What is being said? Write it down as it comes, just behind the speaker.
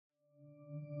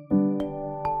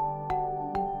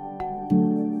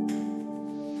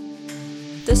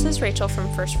This is Rachel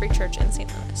from First Free Church in St.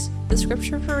 Louis. The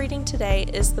scripture for reading today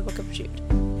is the book of Jude.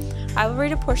 I will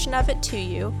read a portion of it to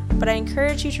you, but I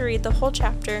encourage you to read the whole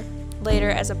chapter later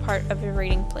as a part of a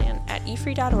reading plan at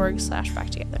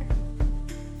efree.org/backtogether.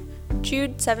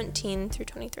 Jude 17 through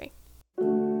 23.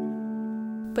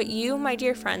 But you, my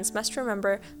dear friends, must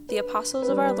remember the apostles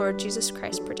of our Lord Jesus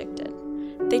Christ predicted.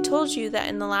 They told you that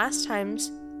in the last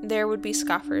times there would be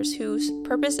scoffers whose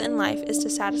purpose in life is to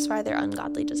satisfy their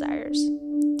ungodly desires.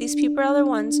 These people are the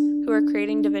ones who are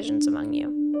creating divisions among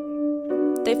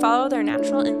you. They follow their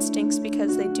natural instincts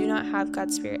because they do not have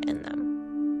God's Spirit in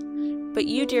them. But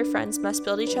you, dear friends, must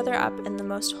build each other up in the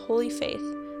most holy faith,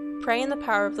 pray in the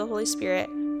power of the Holy Spirit,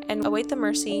 and await the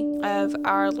mercy of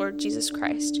our Lord Jesus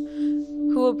Christ,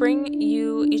 who will bring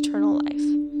you eternal life.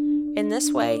 In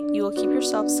this way, you will keep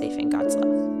yourselves safe in God's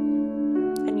love.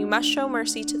 And you must show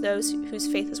mercy to those whose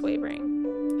faith is wavering.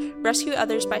 Rescue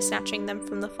others by snatching them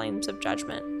from the flames of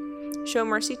judgment. Show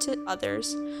mercy to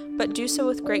others, but do so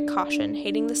with great caution,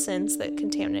 hating the sins that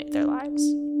contaminate their lives.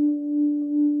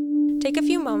 Take a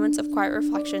few moments of quiet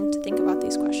reflection to think about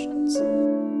these questions.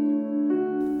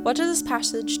 What does this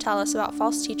passage tell us about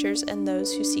false teachers and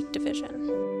those who seek division?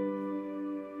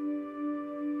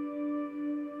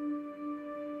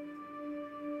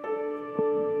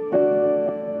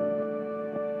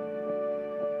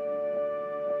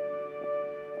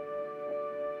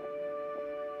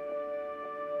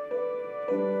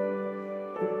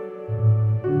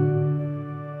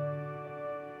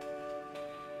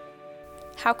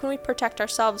 How can we protect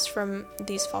ourselves from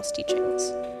these false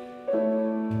teachings?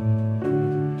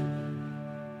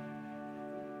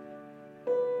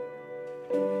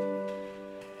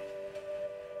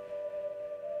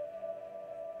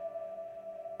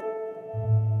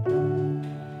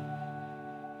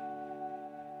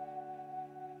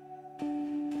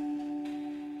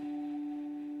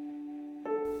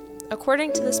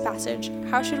 According to this passage,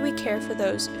 how should we care for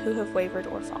those who have wavered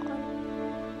or fallen?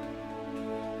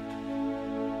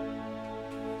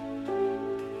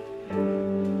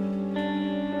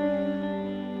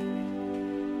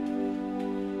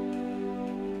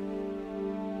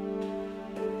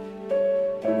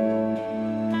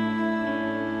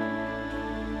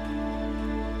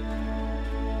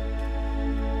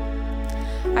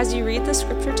 As you read the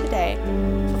scripture today,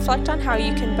 reflect on how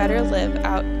you can better live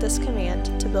out this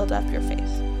command to build up your faith.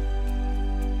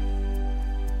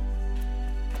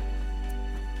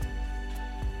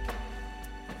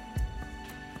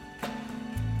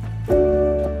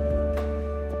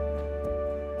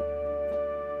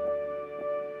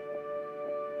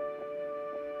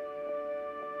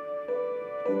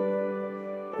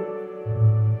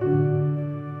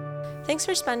 Thanks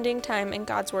for spending time in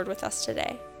God's Word with us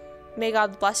today. May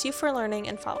God bless you for learning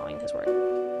and following His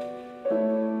Word.